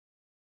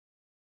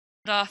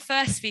Our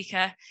first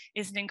speaker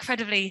is an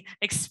incredibly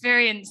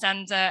experienced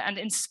and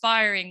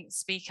inspiring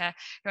speaker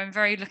who I'm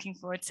very looking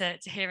forward to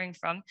hearing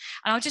from.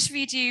 And I'll just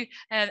read you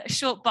a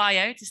short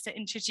bio just to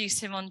introduce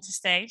him onto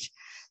stage.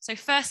 So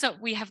first up,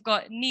 we have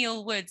got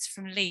Neil Woods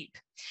from LEAP.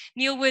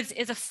 Neil Woods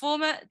is a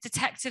former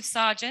detective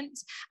sergeant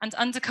and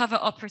undercover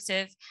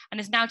operative and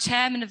is now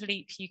chairman of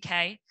LEAP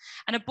UK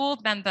and a board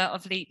member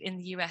of LEAP in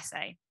the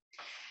USA.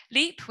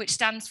 LEAP, which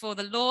stands for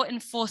the Law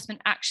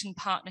Enforcement Action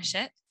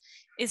Partnership,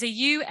 is a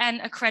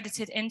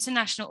UN-accredited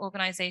international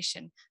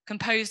organization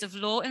composed of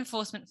law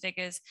enforcement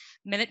figures,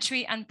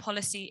 military and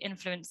policy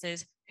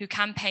influencers who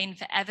campaign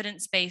for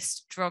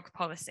evidence-based drug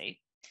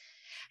policy.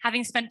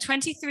 Having spent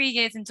 23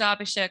 years in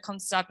Derbyshire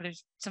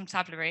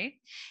Constabulary,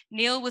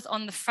 Neil was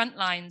on the front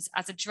lines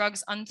as a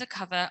drugs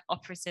undercover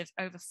operative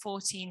for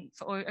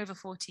over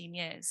 14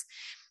 years.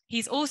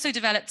 He's also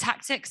developed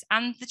tactics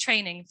and the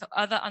training for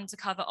other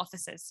undercover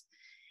officers.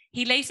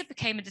 He later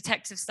became a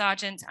detective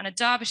sergeant and a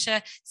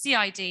Derbyshire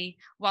CID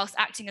whilst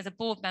acting as a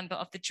board member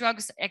of the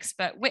Drugs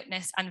Expert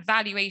Witness and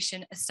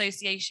Valuation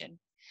Association.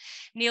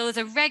 Neil is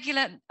a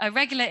regular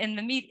in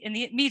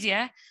the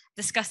media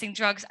discussing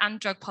drugs and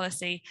drug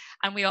policy,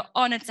 and we are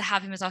honoured to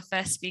have him as our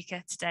first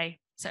speaker today.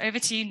 So over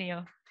to you,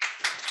 Neil.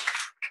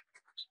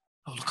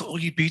 Oh, look at all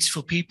you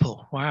beautiful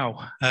people.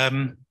 Wow.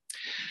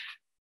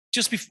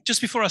 Just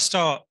before I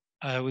start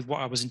with what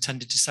I was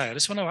intended to say, I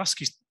just want to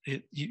ask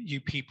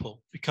you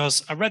people,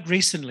 because I read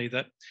recently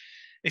that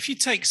if you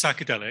take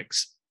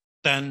psychedelics,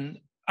 then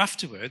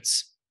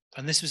afterwards,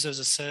 and this was as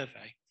a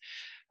survey,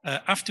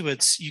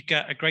 afterwards you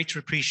get a greater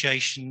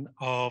appreciation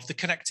of the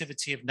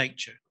connectivity of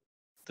nature,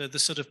 the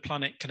sort of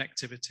planet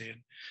connectivity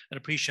and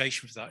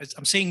appreciation for that.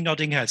 I'm seeing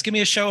nodding heads. Give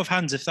me a show of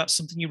hands if that's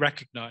something you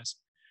recognize.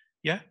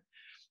 Yeah?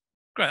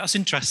 Great, that's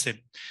interesting.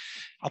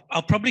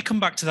 I'll probably come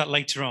back to that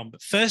later on,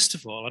 but first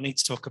of all, I need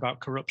to talk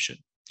about corruption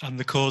and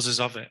the causes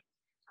of it.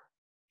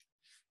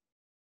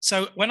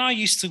 So when I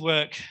used to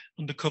work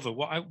undercover,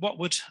 what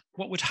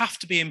would have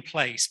to be in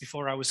place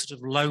before I was sort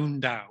of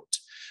loaned out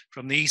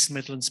from the East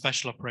Midlands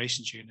Special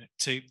Operations Unit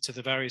to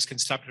the various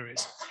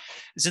constabularies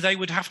is that they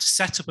would have to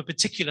set up a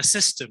particular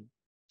system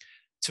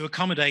to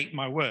accommodate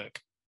my work.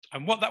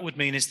 And what that would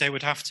mean is they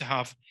would have to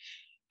have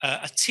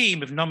a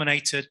team of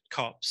nominated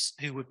cops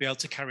who would be able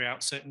to carry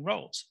out certain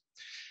roles.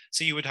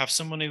 So you would have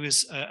someone who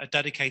is a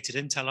dedicated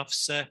intel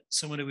officer,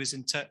 someone who is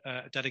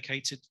a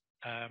dedicated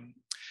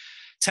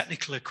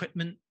technical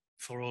equipment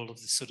for all of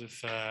the sort of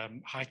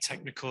high-tech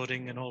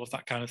recording and all of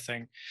that kind of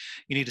thing.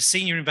 You need a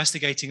senior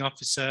investigating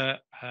officer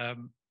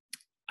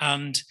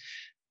and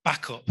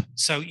backup.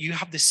 So you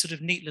have this sort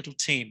of neat little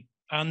team,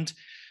 and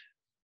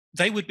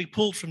they would be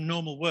pulled from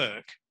normal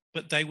work,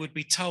 but they would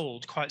be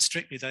told quite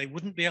strictly they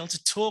wouldn't be able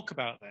to talk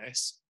about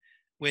this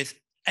with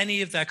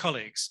any of their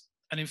colleagues.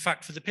 And in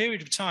fact, for the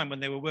period of time when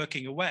they were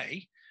working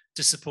away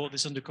to support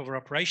this undercover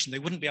operation, they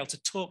wouldn't be able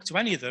to talk to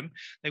any of them.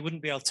 They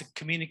wouldn't be able to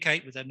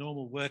communicate with their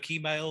normal work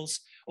emails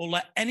or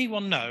let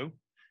anyone know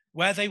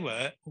where they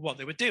were or what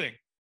they were doing.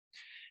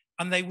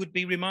 And they would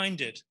be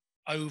reminded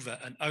over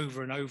and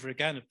over and over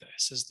again of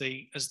this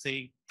as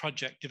the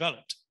project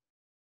developed.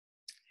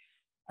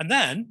 And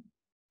then,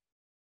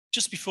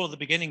 just before the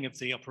beginning of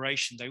the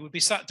operation, they would be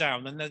sat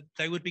down and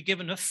they would be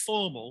given a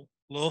formal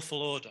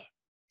lawful order.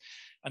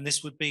 And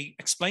this would be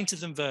explained to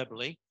them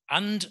verbally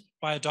and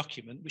by a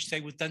document, which they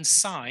would then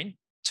sign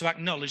to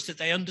acknowledge that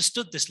they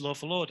understood this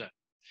lawful order.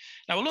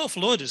 Now, a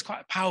lawful order is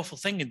quite a powerful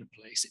thing in the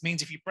police. It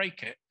means if you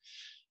break it,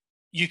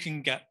 you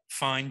can get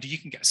fined, you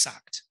can get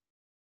sacked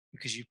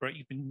because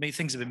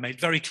things have been made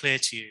very clear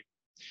to you.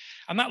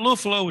 And that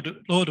lawful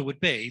order would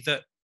be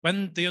that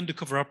when the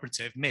undercover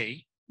operative,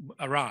 me,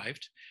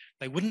 arrived,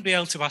 they wouldn't be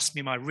able to ask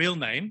me my real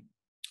name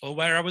or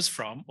where I was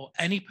from or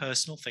any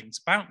personal things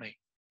about me.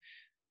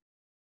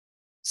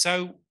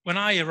 So when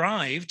I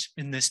arrived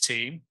in this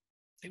team,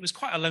 it was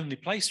quite a lonely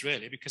place,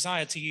 really, because I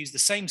had to use the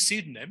same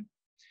pseudonym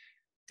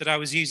that I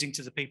was using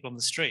to the people on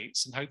the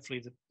streets and hopefully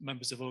the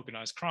members of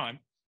organised crime,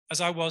 as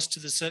I was to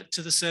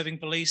the serving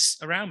police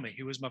around me,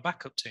 who was my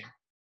backup team.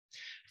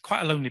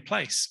 Quite a lonely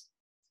place.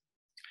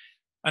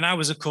 And I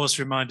was, of course,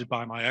 reminded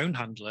by my own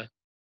handler,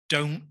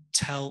 don't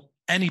tell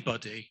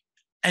anybody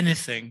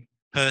anything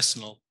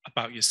personal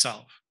about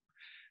yourself.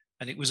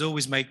 And it was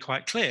always made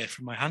quite clear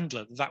from my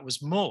handler that that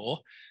was more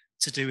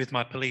to do with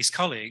my police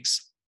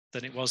colleagues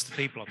than it was the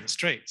people on the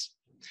streets.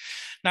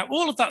 Now,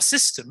 all of that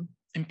system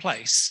in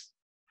place,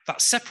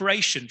 that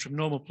separation from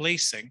normal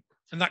policing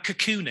and that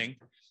cocooning,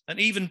 and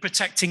even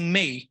protecting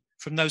me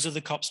from those other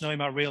cops knowing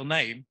my real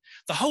name,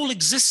 the whole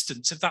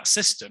existence of that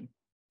system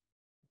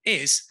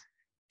is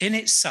in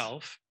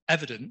itself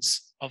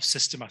evidence of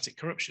systematic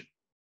corruption.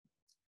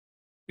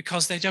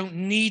 Because they don't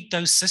need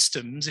those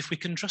systems if we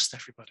can trust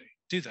everybody,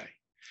 do they?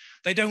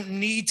 They don't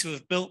need to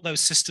have built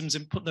those systems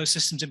and put those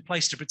systems in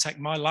place to protect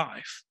my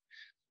life.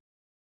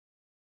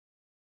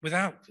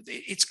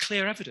 It's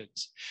clear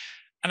evidence.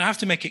 And I have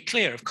to make it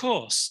clear, of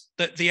course,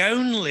 that the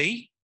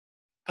only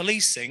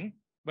policing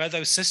where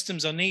those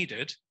systems are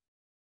needed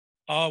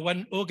are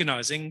when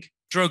organising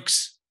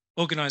drugs,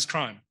 organised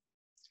crime.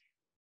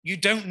 You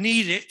don't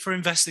need it for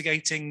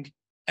investigating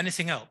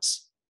anything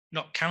else,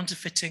 not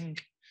counterfeiting,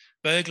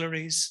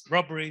 burglaries,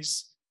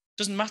 robberies.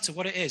 Doesn't matter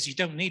what it is, you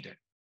don't need it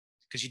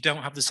because you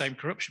don't have the same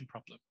corruption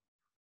problem.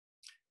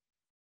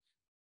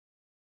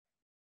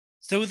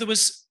 So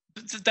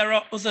there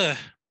are other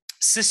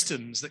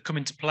systems that come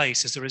into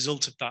place as a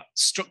result of that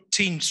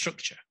team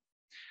structure.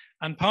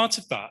 And part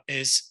of that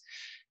is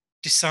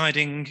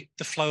deciding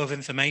the flow of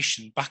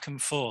information back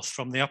and forth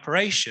from the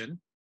operation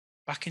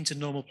back into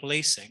normal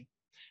policing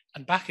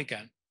and back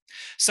again.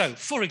 So,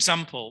 for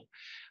example,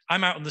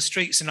 I'm out on the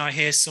streets and I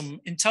hear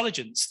some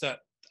intelligence that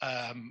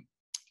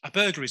a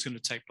burglary is going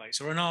to take place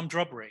or an armed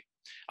robbery.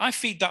 I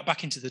feed that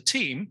back into the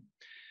team,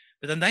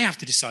 but then they have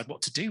to decide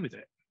what to do with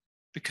it.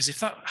 Because if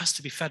that has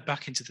to be fed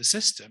back into the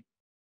system,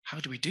 how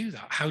do we do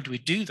that? How do we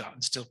do that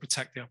and still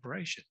protect the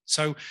operation?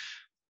 So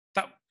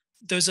that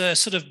there's a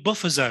sort of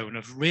buffer zone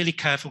of really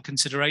careful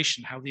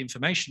consideration how the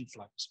information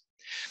flows.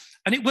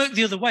 And it worked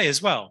the other way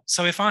as well.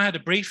 So if I had a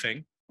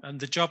briefing, and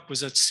the job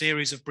was a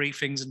series of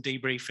briefings and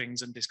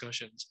debriefings and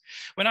discussions,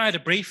 when I had a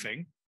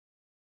briefing,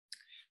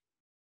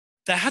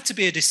 there had to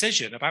be a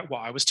decision about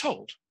what I was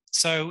told.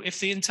 So if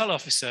the intel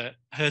officer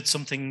heard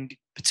something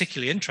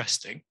particularly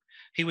interesting,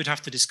 he would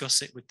have to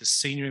discuss it with the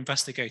senior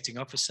investigating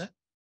officer.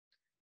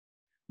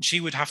 She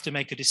would have to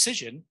make a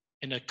decision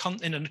in a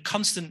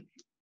constant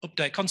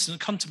update, constant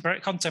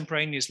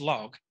contemporaneous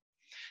log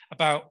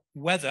about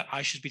whether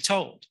I should be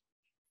told.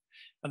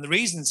 And the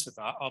reasons for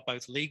that are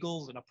both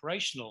legal and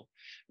operational.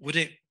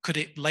 Could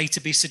it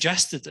later be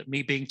suggested that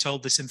me being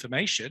told this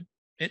information,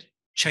 it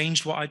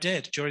changed what I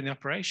did during the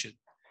operation?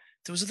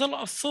 There was a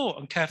lot of thought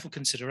and careful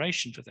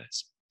consideration for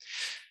this.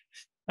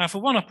 Now, for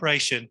one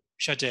operation,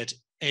 which I did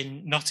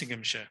in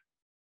Nottinghamshire,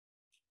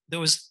 there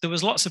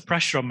was lots of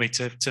pressure on me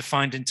to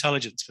find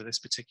intelligence for this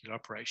particular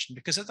operation,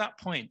 because at that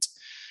point,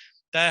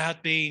 there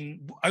had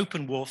been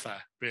open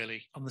warfare,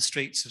 really, on the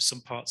streets of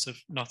some parts of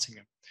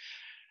Nottingham.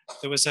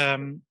 There was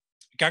a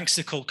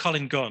gangster called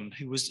Colin Gunn,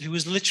 who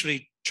was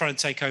literally trying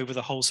to take over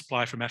the whole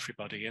supply from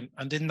everybody.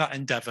 And in that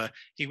endeavour,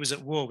 he was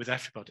at war with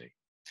everybody.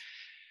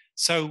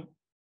 So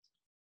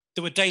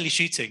there were daily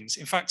shootings.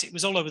 In fact, it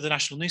was all over the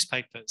national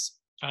newspapers.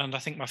 And I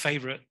think my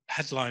favourite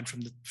headline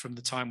from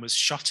the time was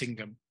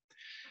Shottingham.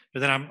 But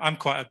then I'm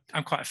quite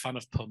a fan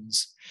of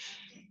puns.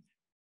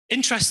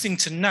 Interesting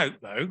to note,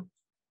 though,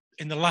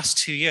 in the last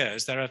 2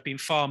 years, there have been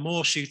far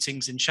more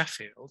shootings in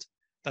Sheffield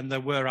than there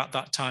were at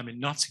that time in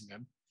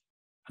Nottingham.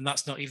 And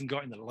that's not even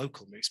got in the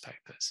local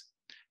newspapers.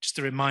 Just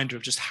a reminder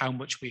of just how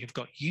much we have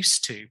got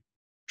used to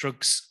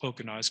drugs,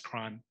 organised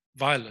crime,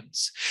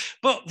 violence.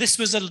 But this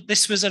was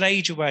an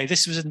age away.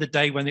 This was in the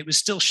day when it was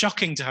still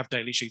shocking to have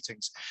daily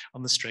shootings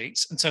on the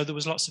streets. And so there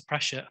was lots of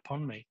pressure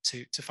upon me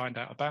to find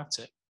out about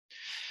it.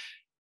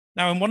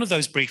 Now, in one of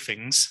those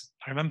briefings,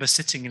 I remember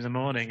sitting in the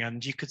morning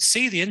and you could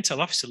see the intel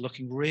officer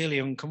looking really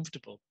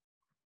uncomfortable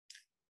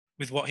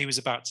with what he was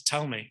about to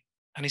tell me.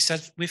 And he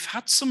said, we've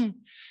had some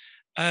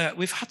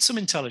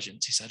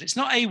intelligence, he said. It's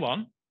not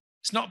A1,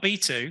 it's not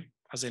B2,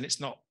 as in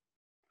it's not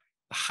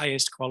the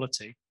highest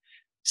quality.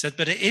 He said,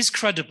 but it is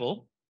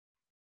credible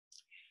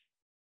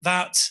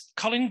that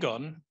Colin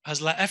Gunn has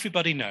let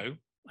everybody know,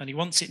 and he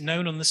wants it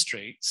known on the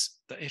streets,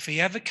 that if he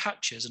ever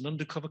catches an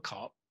undercover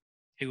cop,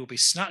 he will be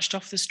snatched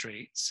off the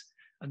streets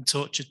and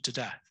tortured to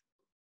death.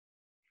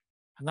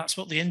 And that's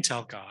what the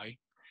intel guy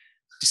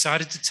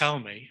decided to tell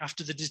me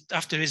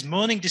after his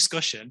morning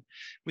discussion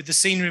with the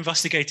senior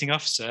investigating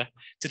officer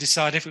to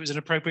decide if it was an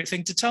appropriate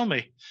thing to tell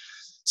me.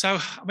 So,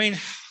 I mean,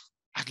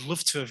 I'd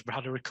love to have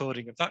had a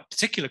recording of that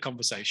particular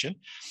conversation.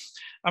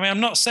 I mean, I'm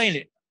not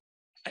saying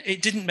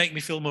it didn't make me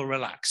feel more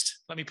relaxed.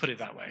 Let me put it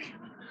that way.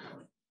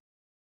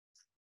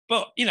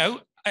 But, you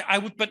know, I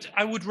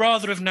would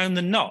rather have known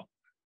than not.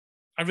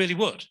 I really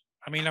would.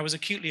 I mean, I was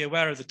acutely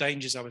aware of the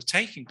dangers I was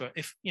taking, but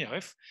if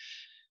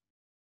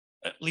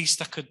at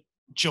least I could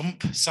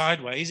jump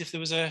sideways if there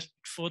was a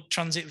Ford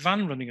Transit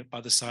van running up by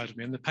the side of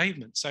me on the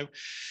pavement.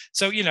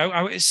 So you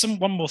know, it's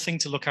one more thing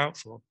to look out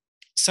for.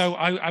 So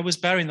I was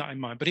bearing that in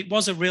mind, but it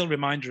was a real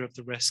reminder of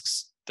the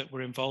risks that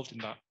were involved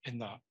in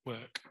that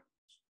work.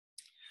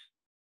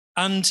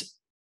 And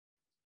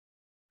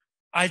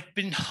I'd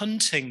been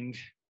hunting,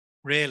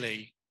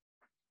 really,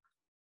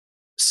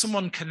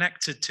 someone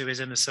connected to his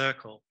inner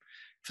circle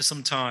for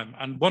some time.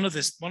 And one of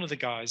the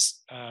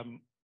guys,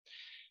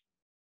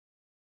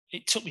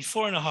 it took me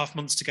 4.5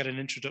 months to get an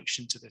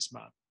introduction to this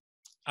man.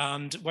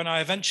 And when I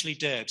eventually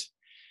did,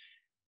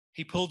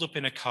 he pulled up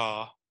in a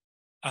car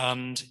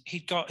and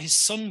he'd got his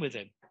son with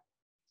him,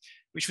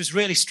 which was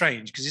really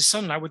strange because his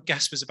son, I would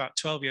guess, was about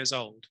 12 years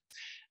old.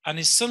 And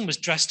his son was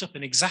dressed up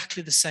in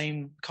exactly the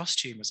same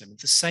costume as him,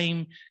 the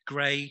same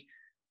grey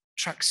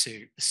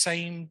tracksuit, the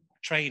same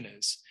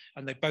trainers,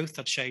 and they both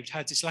had shaved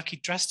heads. It's like he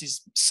dressed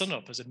his son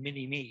up as a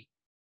mini me.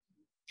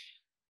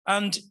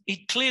 And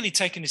he'd clearly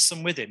taken his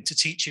son with him to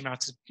teach him how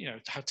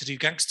to do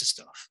gangster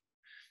stuff,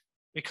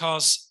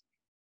 because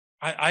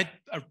I'd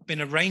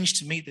been arranged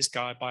to meet this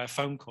guy by a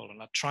phone call,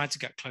 and I'd tried to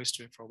get close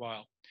to him for a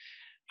while.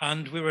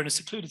 And we were in a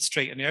secluded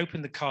street, and he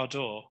opened the car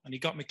door and he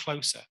got me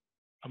closer.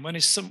 And while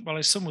his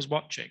son was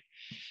watching,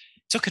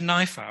 took a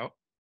knife out,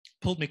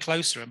 pulled me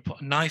closer and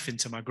put a knife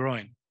into my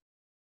groin.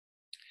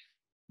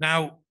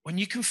 Now, when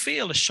you can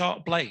feel a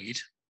sharp blade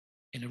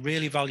in a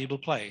really valuable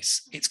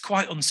place, it's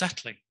quite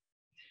unsettling.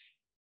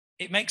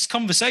 It makes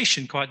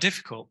conversation quite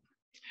difficult,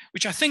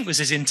 which I think was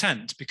his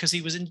intent, because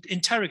he was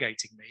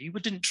interrogating me. He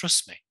didn't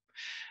trust me.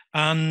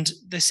 And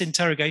this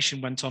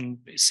interrogation went on,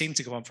 it seemed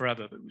to go on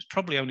forever, but it was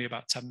probably only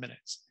about 10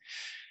 minutes.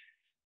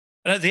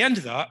 And at the end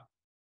of that,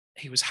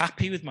 he was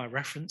happy with my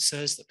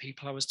references, the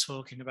people I was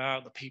talking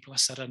about, the people I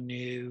said I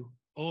knew,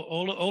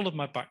 all of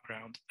my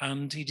background,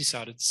 and he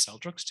decided to sell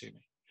drugs to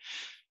me.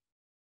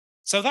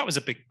 So that was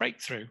a big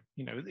breakthrough.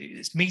 You know,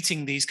 it's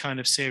meeting these kind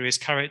of serious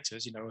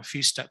characters, you know, a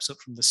few steps up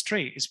from the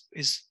street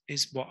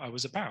is what I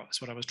was about.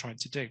 It's what I was trying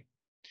to do.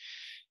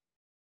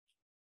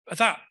 But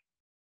that,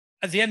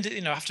 at the end,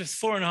 you know, after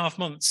 4.5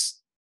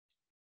 months,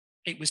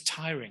 it was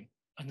tiring.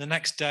 And the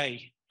next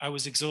day I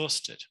was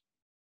exhausted.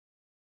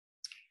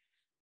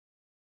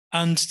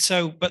 And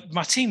so, but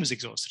my team was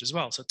exhausted as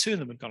well. So 2 of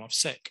them had gone off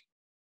sick.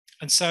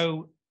 And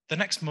so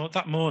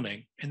that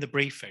morning in the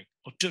briefing,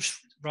 or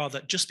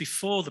just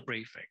before the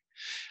briefing,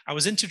 I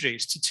was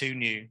introduced to 2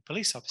 new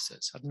police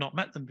officers. I'd not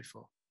met them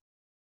before.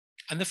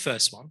 And the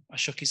first one, I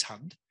shook his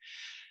hand,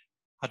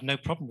 had no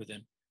problem with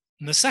him.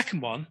 And the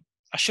second one,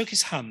 I shook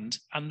his hand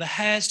and the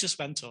hairs just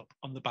went up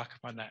on the back of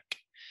my neck.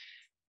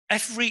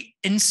 Every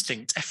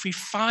instinct, every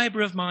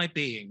fiber of my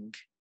being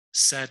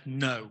said,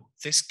 no,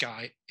 this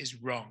guy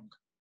is wrong.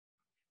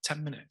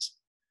 10 minutes.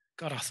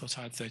 God, I thought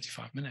I had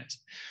 35 minutes.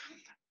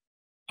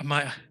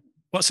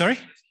 What, sorry?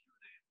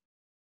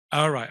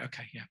 All right,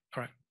 okay, yeah,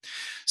 all right.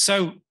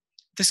 So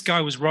this guy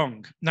was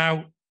wrong.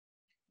 Now,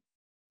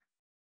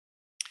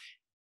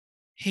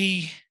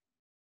 I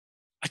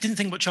didn't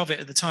think much of it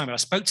at the time. I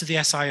spoke to the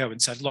SIO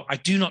and said, look, I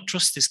do not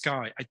trust this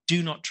guy. I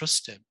do not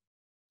trust him.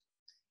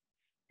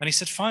 And he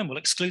said, fine, we'll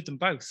exclude them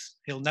both.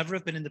 He'll never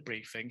have been in the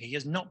briefing. He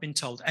has not been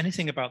told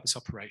anything about this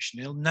operation.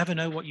 He'll never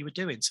know what you were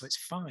doing, so it's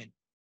fine.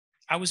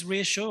 I was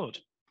reassured.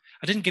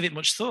 I didn't give it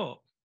much thought.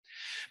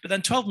 But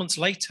then 12 months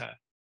later,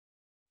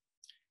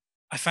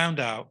 I found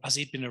out, as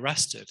he'd been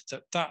arrested,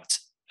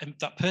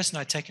 that person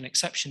I'd taken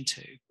exception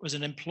to was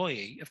an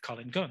employee of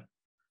Colin Gunn.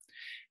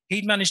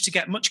 He'd managed to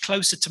get much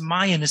closer to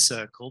my inner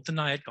circle than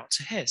I had got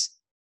to his.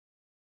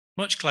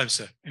 Much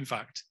closer, in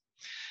fact.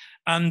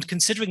 And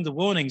considering the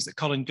warnings that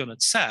Colin Gunn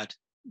had said,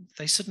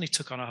 they suddenly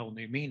took on a whole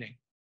new meaning.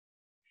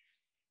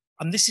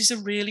 And this is a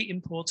really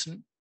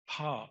important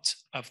part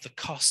of the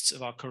costs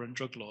of our current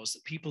drug laws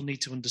that people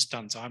need to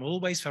understand. So I'm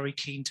always very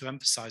keen to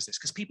emphasize this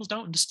because people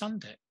don't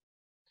understand it.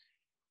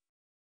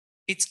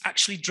 It's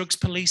actually drugs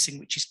policing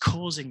which is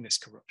causing this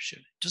corruption.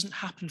 It doesn't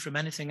happen from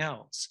anything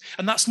else.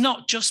 And that's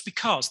not just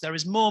because there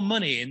is more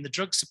money in the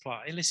drug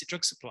supply, illicit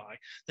drug supply,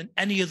 than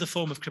any other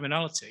form of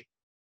criminality.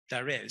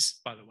 There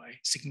is, by the way,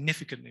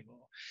 significantly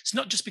more. It's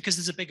not just because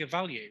there's a bigger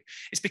value.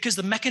 It's because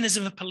the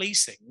mechanism of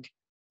policing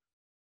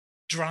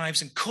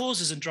drives and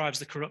causes and drives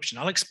the corruption.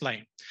 I'll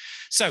explain.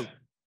 So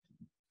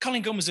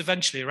Colin Gunn was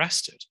eventually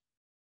arrested.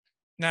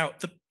 Now,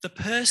 the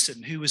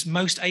person who was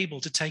most able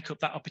to take up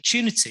that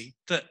opportunity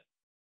that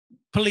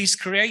police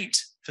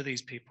create for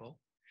these people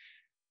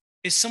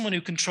is someone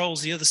who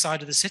controls the other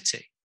side of the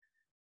city.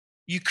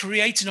 You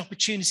create an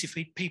opportunity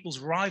for people's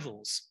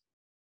rivals.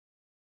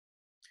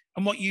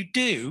 And what you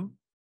do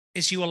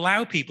is you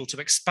allow people to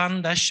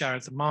expand their share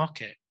of the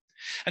market.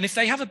 And if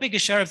they have a bigger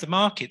share of the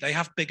market, they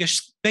have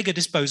bigger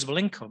disposable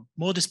income,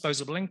 more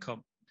disposable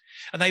income.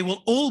 And they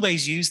will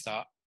always use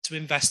that to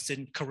invest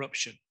in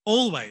corruption,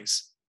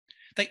 always.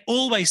 They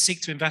always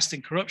seek to invest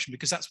in corruption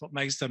because that's what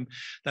makes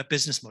their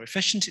business more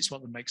efficient. It's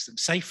what makes them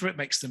safer.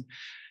 It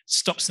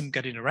stops them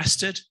getting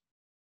arrested.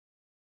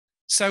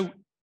 So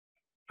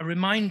a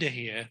reminder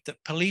here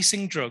that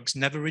policing drugs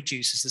never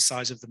reduces the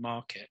size of the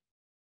market,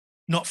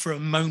 not for a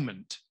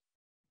moment,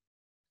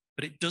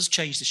 but it does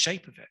change the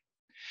shape of it.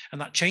 And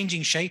that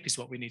changing shape is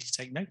what we need to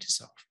take notice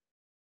of.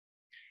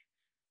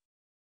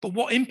 But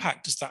what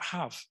impact does that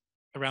have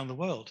around the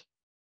world?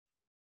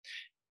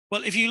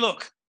 Well, if you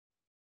look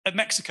at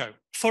Mexico,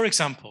 for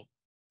example,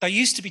 there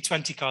used to be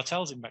 20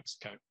 cartels in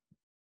Mexico.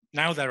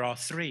 Now there are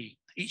 3.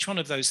 Each one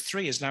of those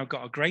 3 has now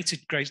got a greater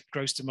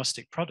gross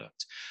domestic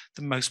product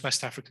than most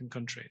West African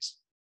countries.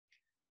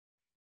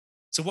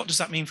 So what does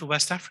that mean for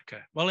West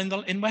Africa? Well,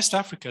 in West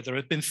Africa, there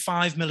have been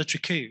 5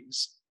 military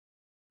coups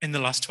in the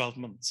last 12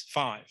 months,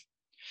 5.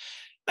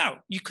 Now,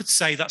 you could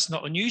say that's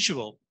not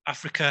unusual.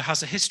 Africa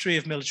has a history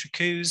of military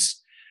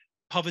coups,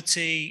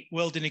 poverty,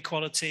 world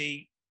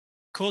inequality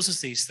causes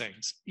these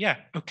things. Yeah,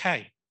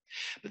 okay.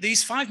 But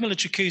these 5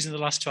 military coups in the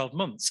last 12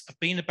 months have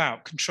been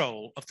about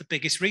control of the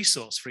biggest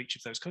resource for each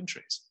of those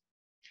countries.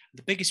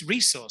 The biggest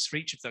resource for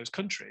each of those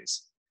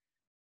countries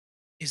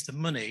is the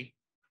money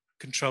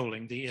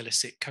controlling the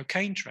illicit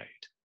cocaine trade.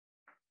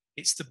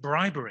 It's the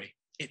bribery,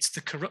 it's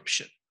the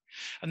corruption.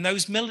 And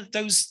those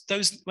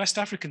West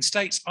African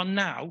states are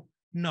now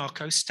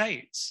narco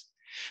states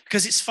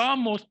because it's far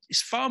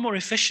more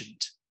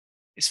efficient.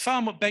 It's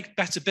far more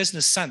better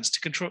business sense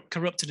to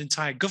corrupt an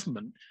entire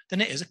government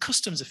than it is a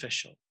customs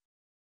official.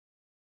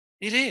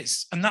 It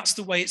is. And that's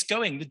the way it's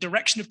going. The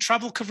direction of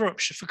travel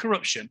for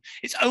corruption,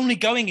 it's only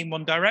going in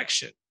one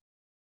direction.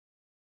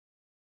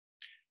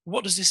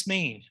 What does this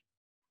mean?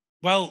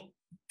 Well,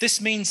 this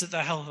means that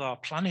the health of our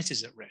planet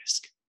is at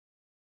risk.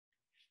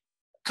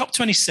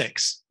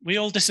 COP26, we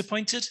all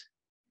disappointed?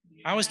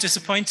 I was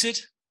disappointed.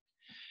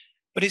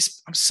 But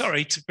I'm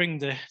sorry to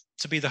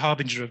be the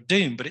harbinger of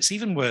doom, but it's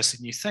even worse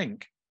than you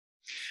think.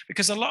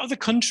 Because a lot of the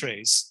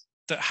countries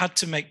that had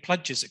to make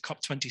pledges at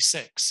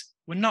COP26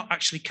 were not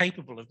actually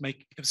capable of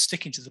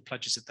sticking to the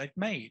pledges that they've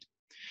made.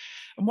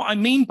 And what I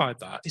mean by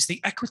that is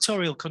the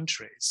equatorial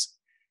countries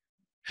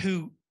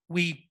who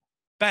we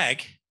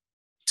beg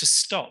to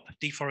stop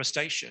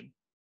deforestation,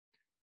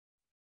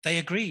 they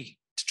agree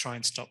to try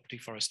and stop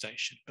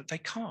deforestation, but they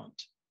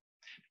can't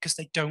because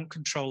they don't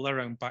control their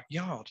own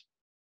backyard.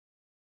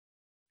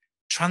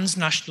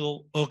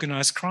 Transnational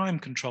organized crime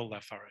control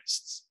their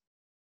forests.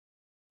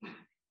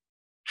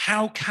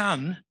 How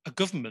can a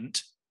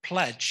government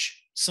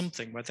pledge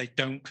something where they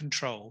don't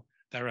control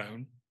their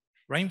own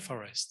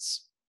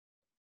rainforests?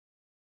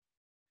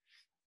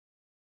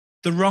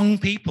 The wrong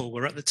people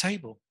were at the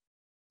table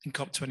in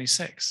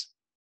COP26.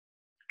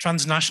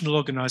 Transnational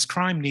organized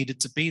crime needed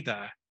to be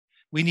there.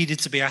 We needed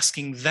to be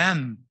asking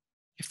them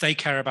if they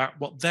care about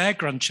what their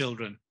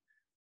grandchildren,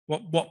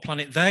 what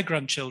planet their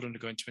grandchildren are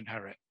going to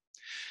inherit.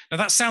 Now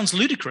that sounds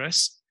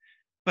ludicrous,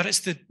 but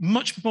it's the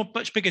much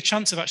bigger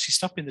chance of actually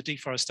stopping the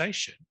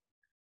deforestation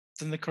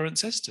than the current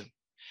system.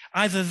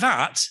 Either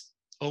that,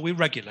 or we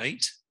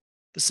regulate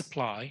the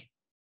supply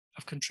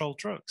of controlled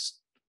drugs.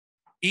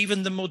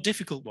 Even the more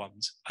difficult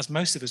ones, as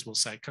most of us will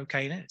say,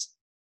 cocaine is.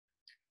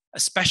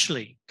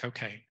 Especially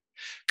cocaine.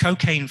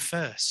 Cocaine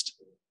first,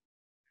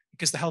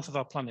 because the health of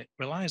our planet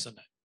relies on it.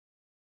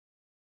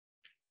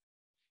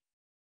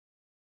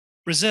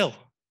 Brazil,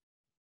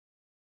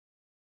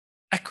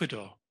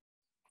 Ecuador,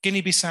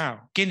 Guinea-Bissau,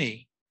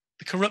 Guinea,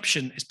 the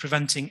corruption is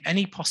preventing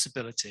any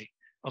possibility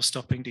of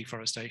stopping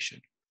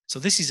deforestation. So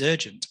this is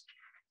urgent.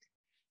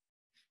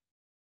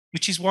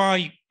 Which is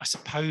why I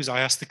suppose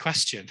I asked the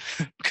question,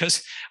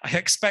 because I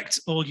expect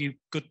all you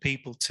good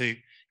people to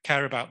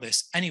care about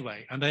this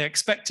anyway, and I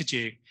expected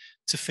you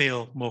to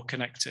feel more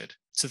connected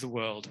to the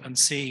world and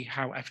see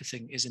how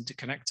everything is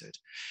interconnected.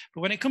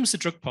 But when it comes to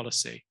drug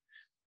policy,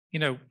 you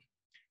know,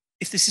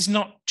 if this is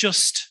not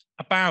just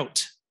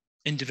about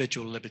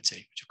individual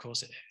liberty, which of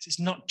course it is, it's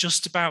not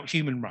just about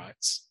human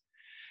rights,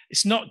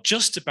 it's not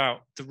just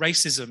about the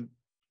racism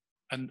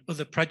and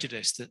other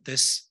prejudice that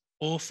this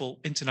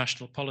awful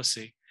international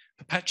policy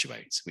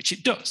perpetuates, which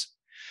it does.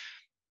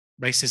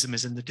 Racism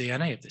is in the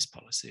DNA of this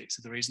policy.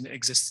 It's the reason it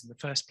exists in the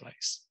first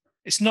place.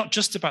 It's not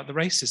just about the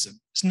racism.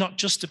 It's not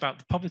just about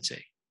the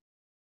poverty.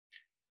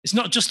 It's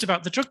not just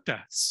about the drug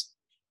deaths,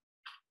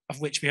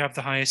 of which we have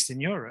the highest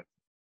in Europe.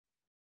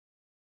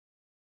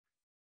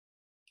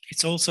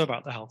 It's also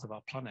about the health of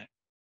our planet,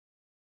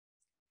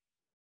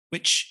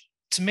 which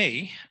to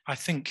me, I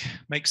think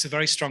makes a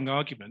very strong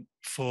argument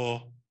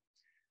for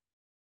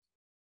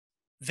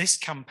this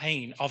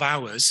campaign of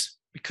ours,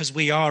 because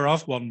we are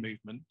of one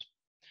movement.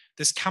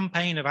 This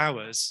campaign of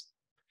ours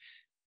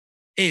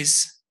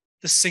is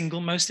the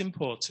single most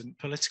important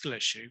political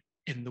issue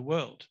in the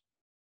world.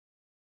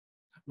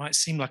 It might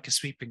seem like a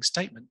sweeping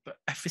statement, but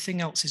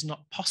everything else is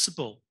not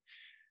possible.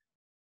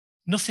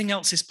 Nothing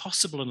else is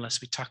possible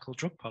unless we tackle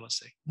drug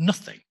policy.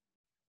 Nothing.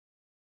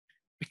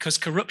 Because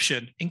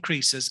corruption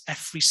increases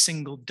every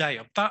single day.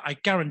 Of that, I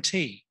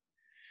guarantee.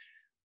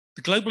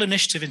 The Global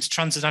Initiative into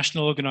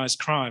Transnational Organized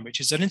Crime, which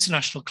is an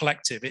international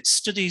collective, it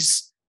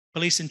studies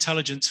police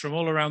intelligence from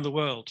all around the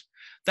world.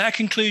 Their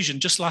conclusion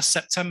just last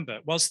September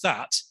was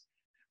that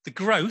the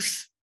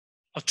growth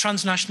of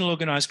transnational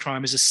organized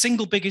crime is the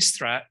single biggest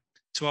threat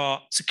to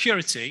our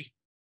security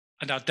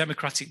and our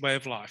democratic way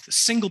of life, the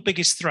single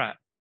biggest threat.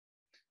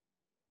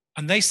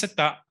 And they said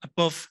that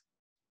above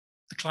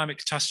the climate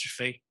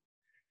catastrophe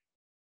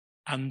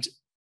and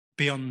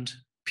beyond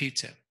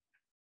Putin.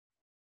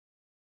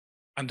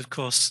 And of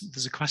course,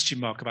 there's a question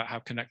mark about how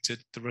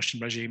connected the Russian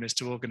regime is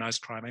to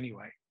organized crime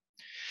anyway.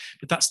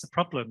 But that's the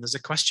problem. There's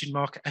a question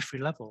mark at every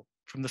level,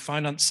 from the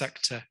finance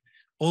sector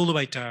all the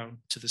way down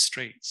to the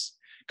streets.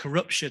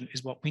 Corruption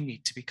is what we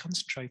need to be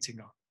concentrating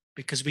on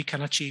because we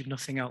can achieve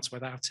nothing else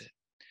without it.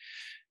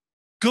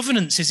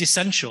 Governance is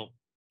essential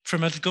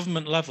from a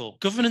government level.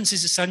 Governance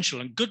is essential,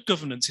 and good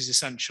governance is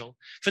essential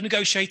for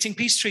negotiating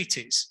peace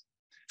treaties,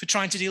 for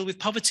trying to deal with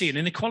poverty and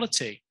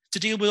inequality, to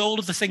deal with all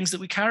of the things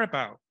that we care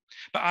about.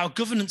 But our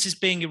governance is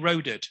being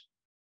eroded.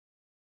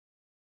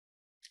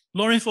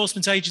 Law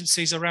enforcement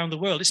agencies around the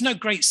world, it's no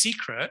great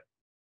secret.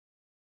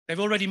 They've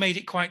already made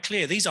it quite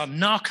clear. These are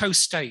narco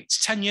states.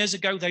 10 years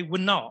ago, they were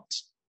not.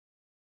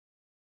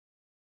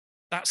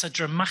 That's a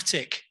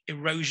dramatic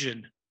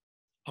erosion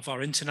of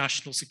our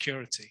international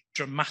security.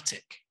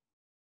 Dramatic.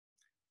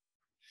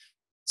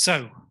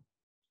 So,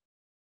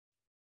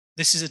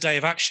 this is a day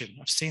of action.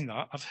 I've seen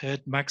that. I've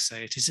heard Mag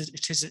say it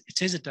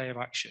is a day of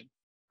action.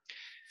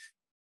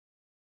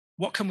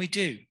 What can we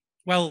do?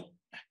 Well,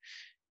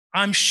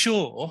 I'm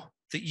sure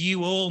that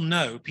you all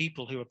know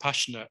people who are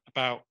passionate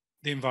about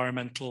the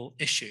environmental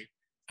issue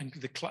and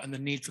the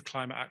need for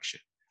climate action.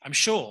 I'm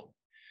sure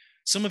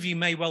some of you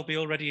may well be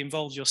already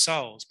involved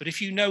yourselves, but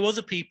if you know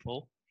other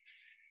people,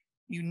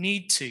 you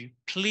need to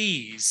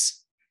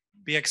please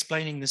be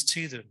explaining this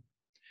to them.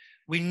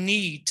 We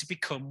need to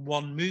become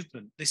one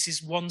movement. This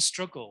is one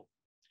struggle.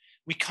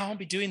 We can't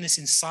be doing this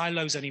in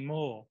silos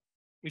anymore.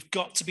 We've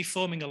got to be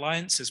forming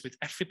alliances with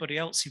everybody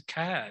else who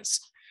cares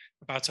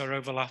about our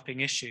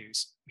overlapping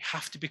issues. We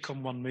have to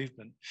become one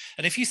movement.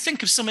 And if you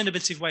think of some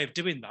innovative way of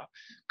doing that,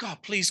 God,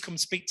 please come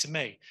speak to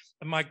me.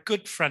 And my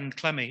good friend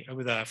Clemmy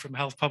over there from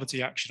Health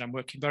Poverty Action, I'm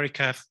working very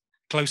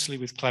closely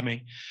with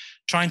Clemmy,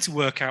 trying to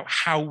work out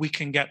how we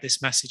can get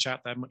this message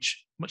out there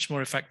much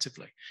more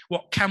effectively.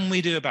 What can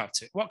we do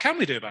about it? What can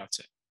we do about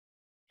it?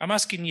 I'm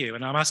asking you,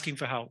 and I'm asking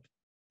for help.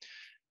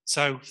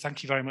 So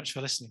thank you very much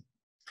for listening.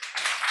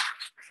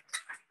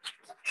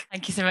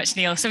 Thank you so much,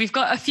 Niamh. So we've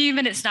got a few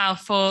minutes now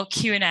for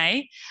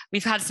Q&A.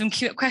 We've had some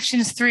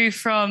questions through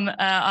from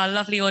our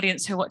lovely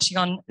audience who are watching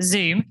on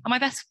Zoom. Am I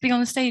best being on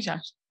the stage,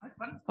 Ash?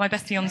 Am I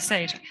best being on the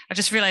stage? I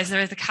just realised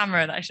there is a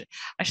camera that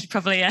I should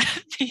probably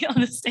be on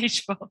the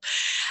stage for.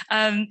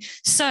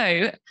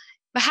 So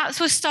perhaps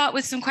we'll start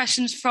with some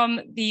questions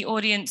from the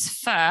audience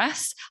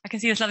first. I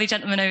can see this lovely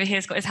gentleman over here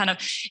has got his hand up.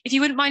 If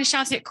you wouldn't mind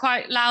shouting it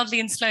quite loudly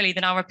and slowly,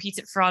 then I'll repeat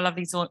it for our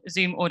lovely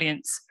Zoom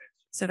audience.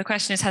 So the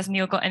question is, has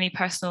Niamh got any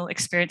personal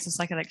experience of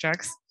psychedelic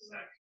drugs?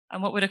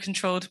 And what would a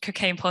controlled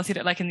cocaine policy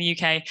look like in the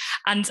UK?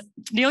 And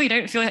Niamh, you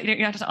don't feel like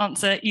you have to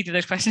answer either of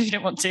those questions if you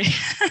don't want to.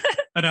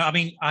 I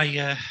mean,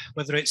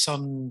 whether it's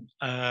on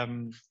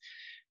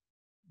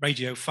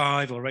Radio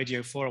 5 or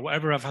Radio 4 or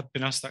whatever I've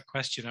been asked that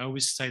question, I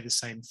always say the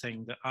same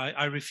thing, that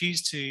I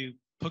refuse to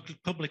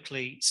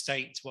publicly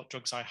state what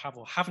drugs I have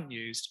or haven't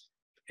used,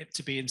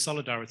 to be in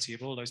solidarity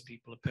of all those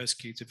people who are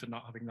persecuted for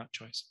not having that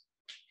choice.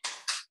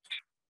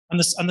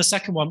 And the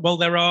second one, well,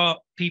 there are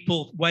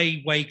people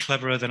way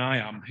cleverer than I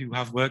am who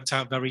have worked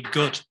out very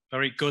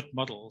good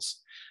models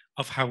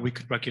of how we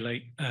could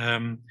regulate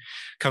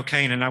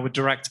cocaine. And I would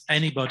direct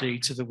anybody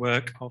to the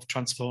work of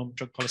Transform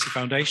Drug Policy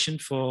Foundation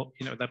for,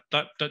 you know,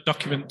 that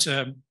document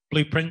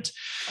blueprint.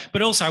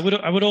 But also,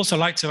 I would also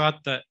like to add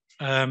that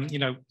you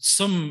know,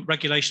 some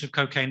regulation of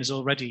cocaine has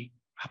already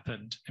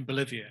happened in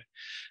Bolivia,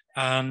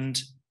 and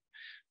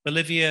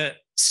Bolivia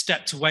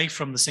stepped away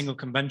from the single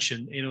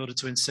convention in order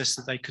to insist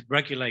that they could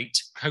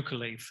regulate coca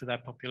leaf for their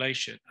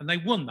population. And they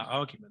won that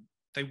argument.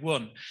 They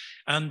won.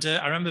 And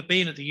I remember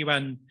being at the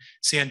UN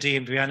CND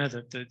in Vienna,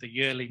 the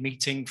yearly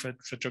meeting for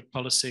drug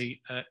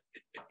policy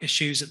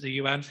issues at the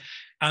UN.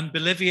 And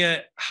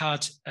Bolivia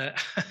had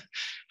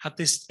had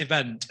this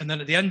event. And then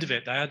at the end of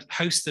it, they had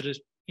hosted a,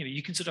 you know,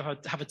 you can sort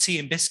of have a tea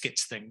and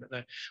biscuits thing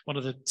that one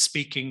of the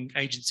speaking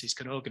agencies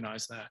can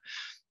organize there.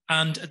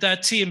 And at their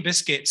tea and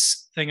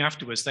biscuits thing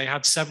afterwards, they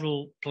had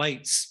several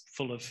plates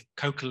full of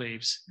coca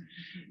leaves,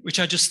 which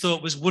I just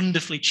thought was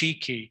wonderfully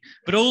cheeky.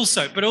 But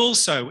also,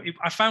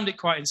 I found it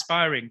quite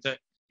inspiring that,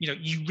 you know,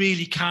 you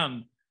really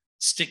can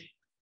stick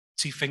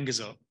two fingers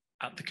up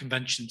at the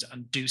conventions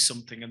and do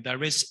something. And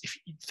there is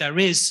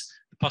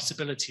the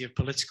possibility of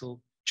political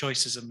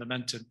choices and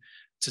momentum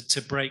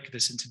to break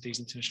this into these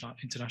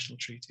international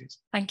treaties.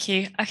 Thank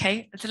you.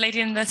 Okay, the lady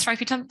in the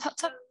stripy top.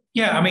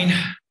 Yeah, I mean,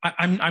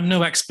 I'm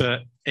no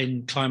expert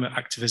in climate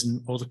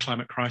activism or the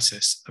climate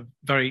crisis. I'm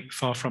very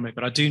far from it,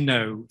 but I do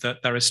know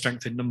that there is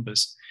strength in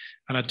numbers,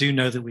 and I do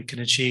know that we can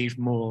achieve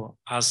more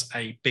as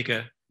a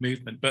bigger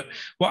movement. But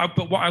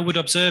what I would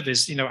observe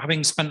is, you know,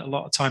 having spent a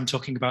lot of time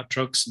talking about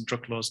drugs and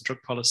drug laws and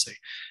drug policy,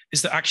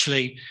 is that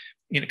actually,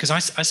 you know, because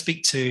I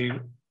speak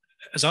to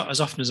as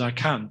often as I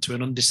can to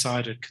an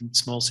undecided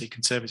small c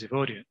conservative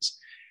audience,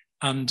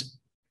 and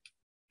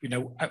you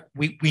know,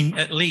 we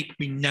at LEAP,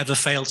 we never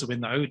fail to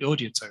win that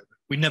audience over.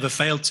 We never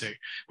fail to,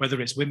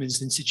 whether it's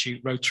Women's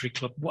Institute, Rotary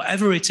Club,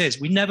 whatever it is,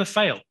 we never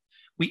fail.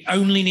 We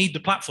only need the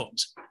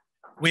platforms.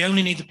 We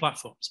only need the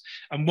platforms.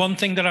 And one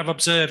thing that I've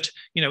observed,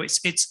 you know,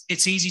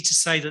 it's easy to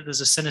say that there's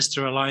a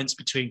sinister alliance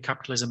between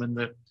capitalism and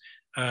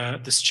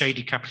the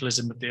shady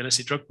capitalism of the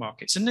illicit drug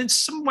markets. And in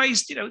some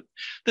ways, you know,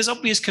 there's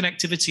obvious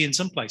connectivity in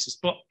some places.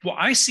 But what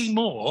I see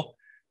more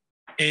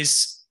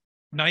is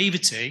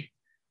naivety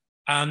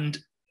and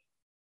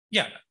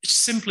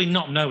simply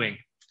not knowing.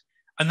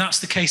 And that's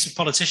the case with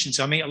politicians.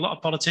 I meet a lot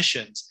of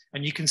politicians,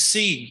 and you can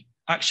see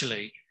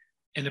actually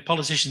in the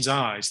politicians'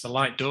 eyes the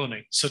light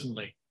dawning.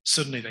 Suddenly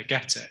they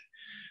get it.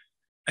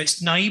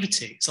 It's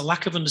naivety. It's a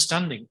lack of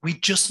understanding. We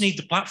just need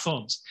the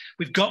platforms.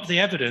 We've got the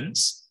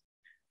evidence.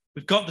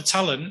 We've got the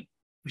talent.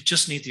 We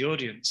just need the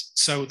audience.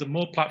 So the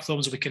more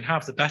platforms we can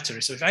have, the better.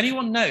 So if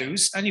anyone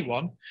knows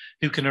anyone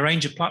who can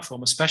arrange a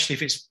platform, especially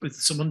if it's with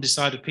some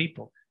undecided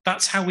people,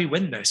 that's how we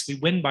win this. We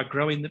win by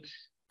growing the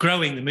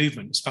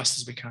movement as fast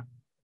as we can.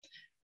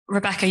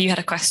 Rebecca, you had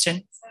a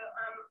question. So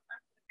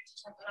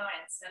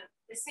Alliance,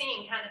 we're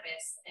seeing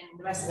cannabis in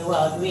the rest of the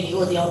world, really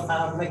all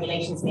the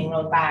regulations being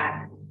rolled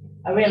back,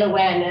 a real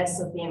awareness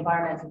of the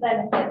environmental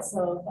benefits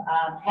of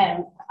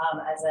hemp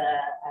as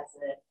a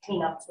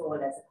cleanup tool,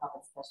 as a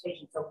carbon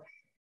sequestration tool.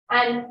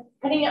 And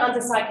putting it under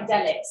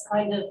psychedelics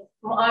kind of,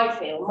 I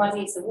feel,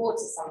 muddies the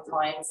water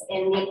sometimes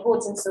in the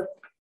importance of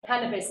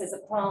cannabis as a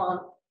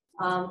plant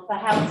for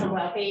health and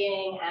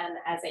well-being and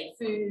as a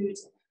food.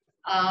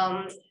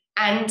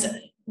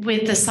 And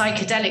with the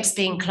psychedelics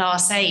being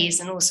class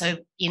A's and also,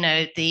 you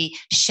know, the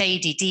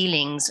shady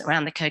dealings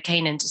around the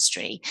cocaine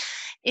industry,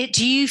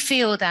 do you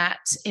feel that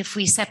if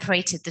we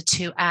separated the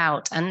two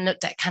out and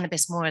looked at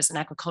cannabis more as an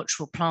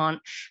agricultural plant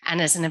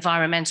and as an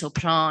environmental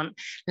plant,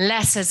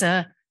 less as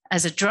a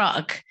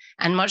drug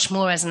and much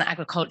more as an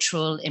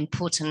agricultural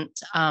important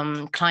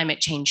climate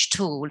change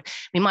tool,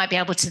 we might be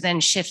able to then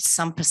shift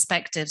some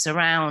perspectives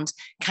around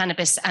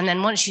cannabis. And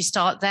then once you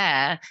start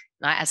there,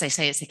 like, as I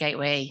say, it's a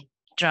gateway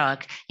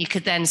drug, you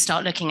could then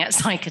start looking at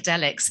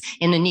psychedelics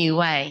in a new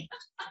way.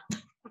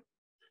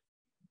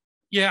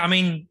 Yeah, I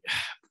mean,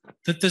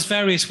 there's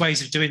various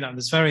ways of doing that, and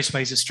there's various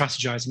ways of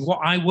strategizing. What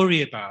I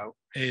worry about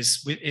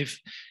is if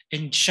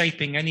in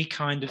shaping any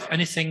kind of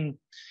anything,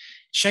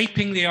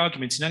 shaping the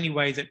argument in any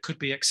way that could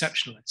be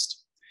exceptionalist,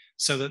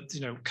 so that, you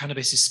know,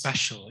 cannabis is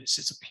special,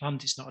 it's a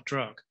plant, it's not a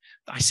drug.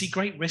 I see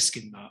great risk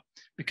in that,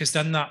 because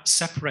then that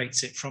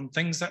separates it from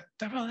things that,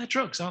 well, they're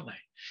drugs, aren't they?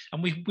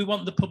 And we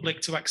want the public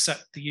to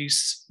accept the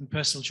use and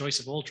personal choice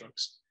of all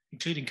drugs,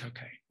 including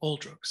cocaine, all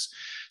drugs.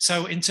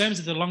 So in terms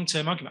of the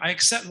long-term argument, I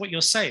accept what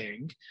you're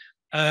saying,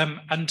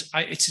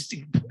 it's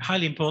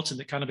highly important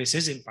that cannabis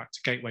is in fact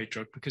a gateway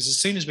drug, because as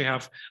soon as we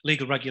have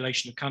legal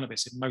regulation of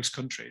cannabis in most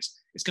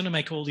countries, it's going to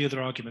make all the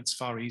other arguments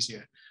far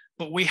easier.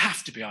 But we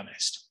have to be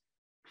honest,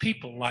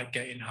 people like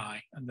getting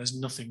high, and there's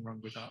nothing wrong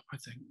with that, I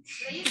think.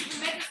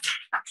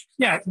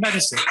 Yeah,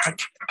 medicine.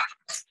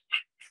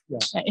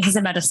 Yeah. It is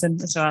a medicine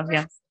as well,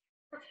 yeah.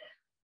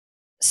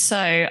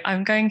 So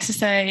I'm going to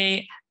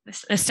say,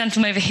 this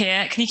gentleman over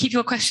here, can you keep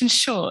your questions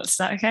short? Is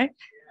that okay?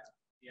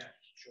 Yeah,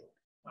 sure.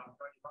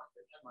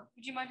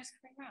 Would you mind just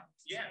coming round?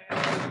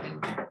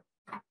 Yeah.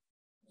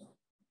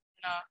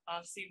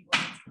 I'll see what.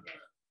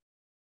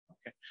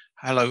 Okay.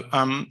 Hello.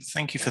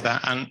 Thank you for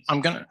that. And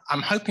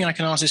I'm hoping I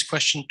can ask this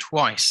question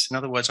twice. In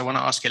other words, I want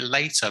to ask it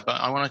later, but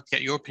I want to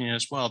get your opinion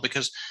as well,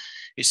 because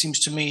it seems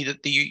to me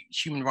that the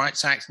Human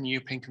Rights Act and the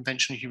European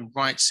Convention on Human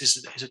Rights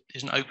is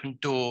an open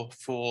door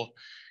for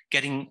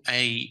getting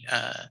a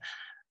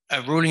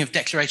ruling of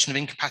declaration of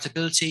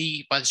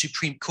incompatibility by the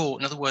Supreme Court.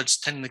 In other words,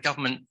 telling the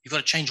government, you've got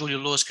to change all your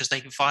laws because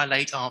they can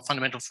violate our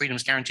fundamental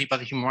freedoms guaranteed by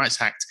the Human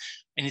Rights Act.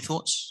 Any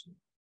thoughts?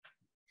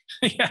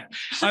 Yeah,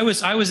 I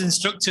was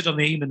instructed on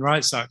the Human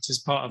Rights Act as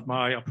part of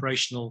my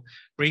operational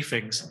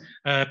briefings,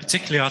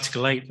 particularly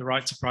Article 8, the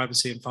right to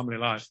privacy and family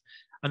life.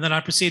 And then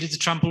I proceeded to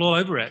trample all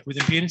over it with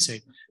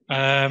impunity.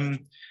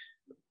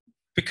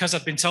 Because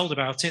I'd been told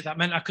about it, that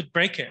meant I could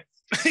break it,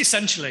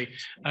 essentially,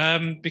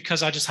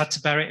 because I just had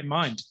to bear it in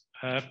mind.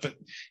 But,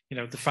 you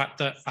know, the fact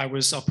that I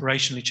was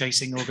operationally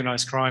chasing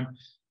organised crime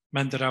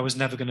meant that I was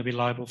never going to be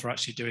liable for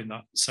actually doing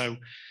that. So,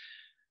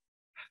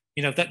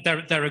 you know, that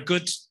they're a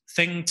good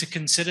thing to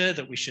consider,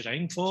 that we should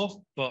aim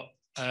for, but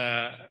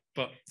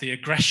the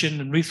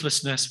aggression and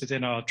ruthlessness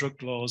within our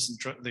drug laws and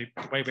the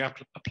way we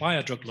apply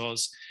our drug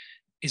laws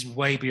is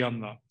way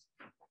beyond that.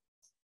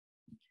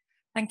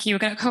 Thank you. We're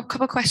going to have a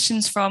couple of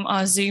questions from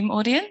our Zoom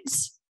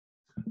audience.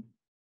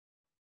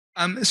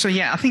 So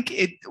yeah, I think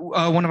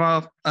one of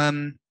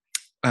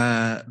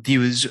our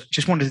viewers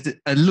just wanted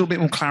a little bit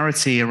more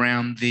clarity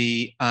around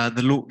the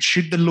law.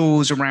 Should the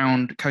laws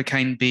around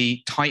cocaine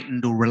be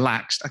tightened or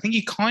relaxed? I think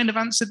you kind of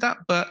answered that,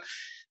 but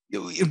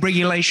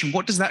regulation,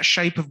 what does that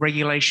shape of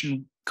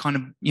regulation kind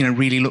of, you know,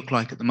 really look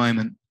like at the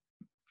moment?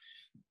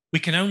 We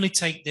can only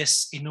take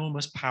this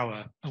enormous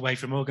power away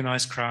from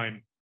organised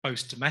crime,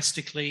 both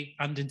domestically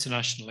and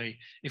internationally,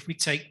 if we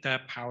take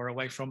their power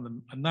away from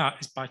them. And that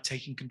is by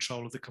taking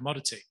control of the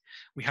commodity.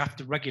 We have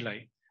to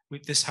regulate.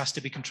 This has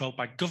to be controlled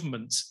by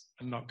governments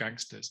and not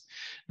gangsters.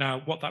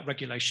 Now, what that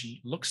regulation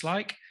looks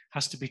like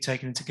has to be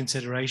taken into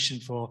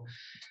consideration for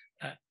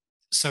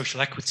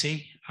social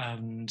equity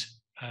and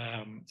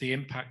the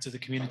impact of the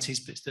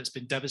communities that's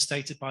been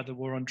devastated by the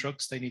war on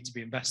drugs. They need to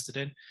be invested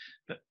in.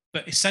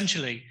 But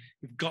essentially,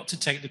 we've got to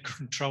take the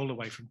control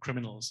away from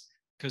criminals,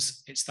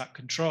 because it's that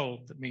control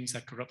that means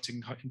they're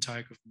corrupting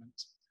entire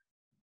governments.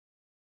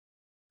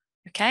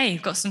 Okay,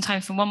 you've got some time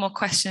for one more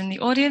question in the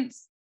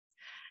audience.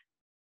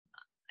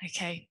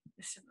 Okay,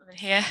 this over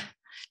here.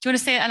 Do you want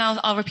to say it, and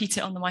I'll repeat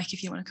it on the mic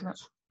if you want to come up.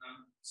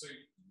 So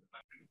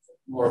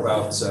more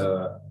about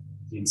the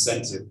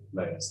incentive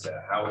layers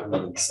there, how it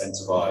will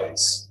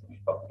incentivize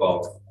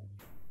above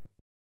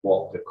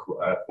what the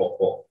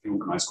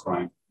organised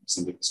crime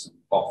syndicates can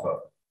offer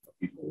for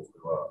people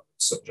who are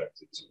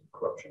subjected to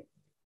corruption.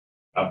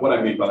 What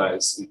I mean by that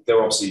is there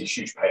are obviously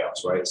huge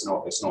payouts, right? It's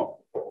not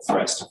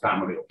threats to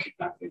family or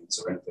kidnappings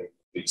or anything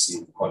that you see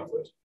in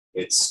Hollywood.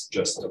 It's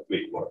just a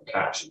big lot of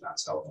cash, and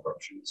that's how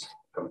corruption is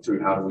coming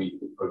through. How do we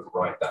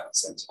override that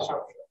incentive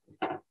structure?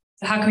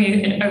 So how can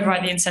we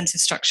override the incentive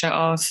structure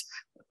of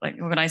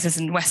like organisers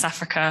in West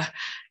Africa?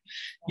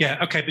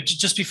 Yeah, okay, but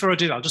just before I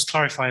do that, I'll just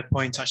clarify a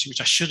point actually,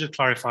 which I should have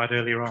clarified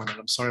earlier on, and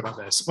I'm sorry about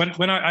this.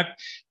 When I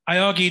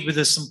argued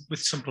with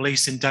some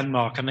police in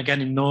Denmark and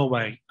again in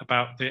Norway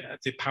about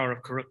the power of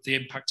the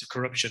impact of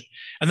corruption,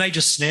 and they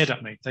just sneered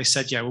at me. They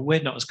said, "Yeah, well,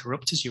 we're not as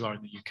corrupt as you are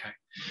in the UK,"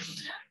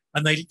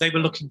 and they were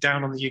looking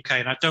down on the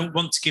UK. And I don't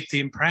want to give the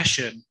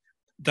impression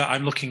that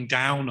I'm looking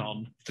down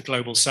on the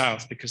global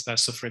South because they're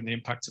suffering the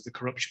impact of the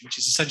corruption, which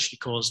is essentially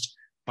caused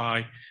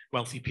by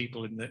wealthy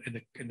people in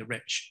the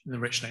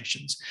rich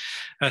nations.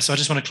 So I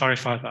just want to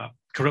clarify that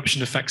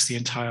corruption affects the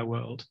entire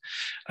world.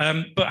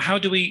 But how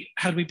do we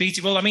beat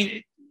it? Well, I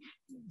mean,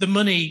 the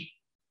money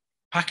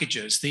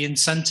packages, the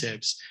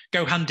incentives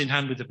go hand in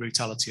hand with the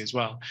brutality as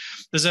well.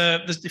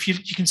 If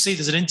you can see,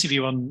 there's an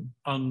interview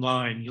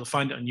online. You'll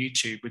find it on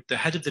YouTube with the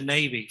head of the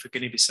Navy for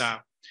Guinea-Bissau,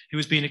 who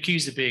was being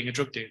accused of being a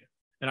drug dealer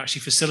and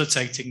actually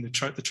facilitating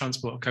the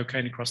transport of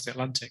cocaine across the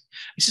Atlantic.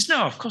 He says,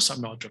 "No, of course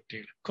I'm not a drug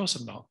dealer. Of course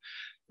I'm not."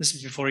 This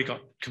is before he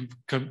got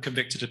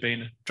convicted of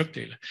being a drug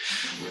dealer.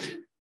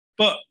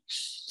 But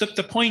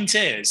the point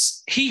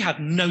is, he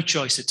had no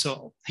choice at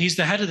all. He's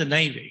the head of the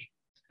Navy.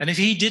 And if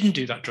he didn't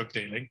do that drug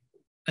dealing,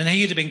 then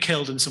he'd have been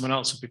killed and someone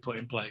else would be put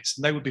in place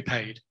and they would be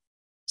paid.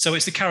 So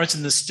it's the carrot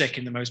and the stick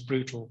in the most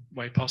brutal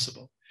way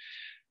possible.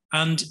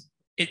 And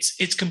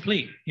it's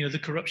complete. You know, the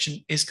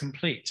corruption is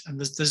complete and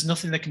there's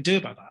nothing they can do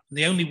about that. And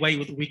the only way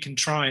that we can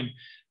try and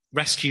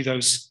rescue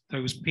those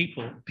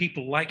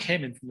people like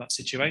him in that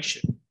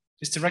situation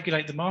is to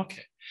regulate the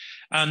market.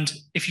 And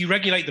if you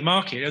regulate the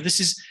market, you know,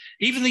 this is,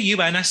 even the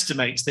UN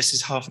estimates this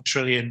is $500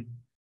 billion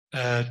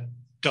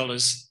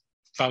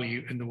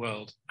value in the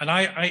world. And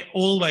I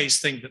always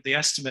think that the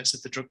estimates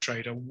of the drug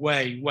trade are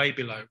way, way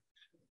below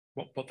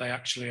what they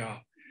actually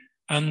are.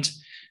 And,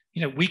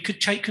 you know, we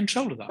could take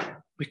control of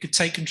that. We could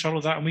take control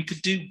of that and we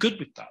could do good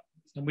with that.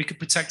 And we could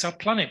protect our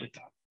planet with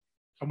that.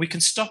 And we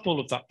can stop all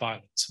of that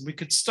violence. And we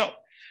could stop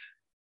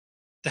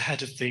the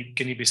head of the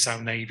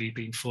Guinea-Bissau Navy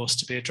being forced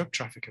to be a drug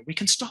trafficker. We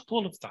can stop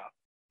all of that.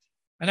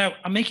 And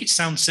I make it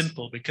sound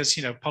simple because,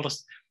 you know,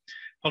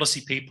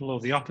 policy people or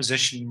the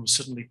opposition will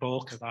suddenly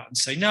balk at that and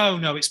say,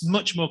 no, it's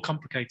much more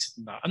complicated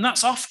than that. And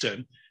that's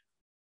often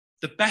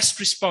the best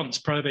response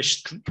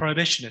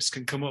prohibitionists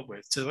can come up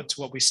with to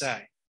what we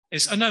say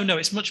is, oh, no,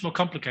 it's much more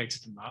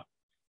complicated than that.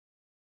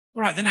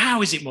 All right, then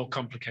how is it more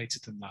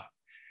complicated than that?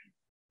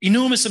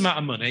 Enormous amount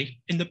of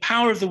money in the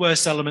power of the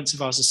worst elements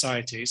of our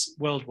societies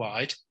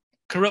worldwide,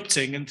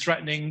 corrupting and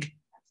threatening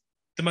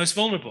the most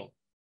vulnerable.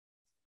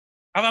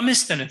 Have I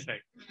missed anything?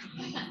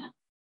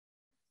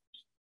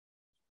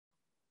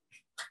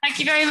 Thank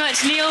you very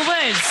much, Neil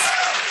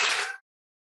Woods.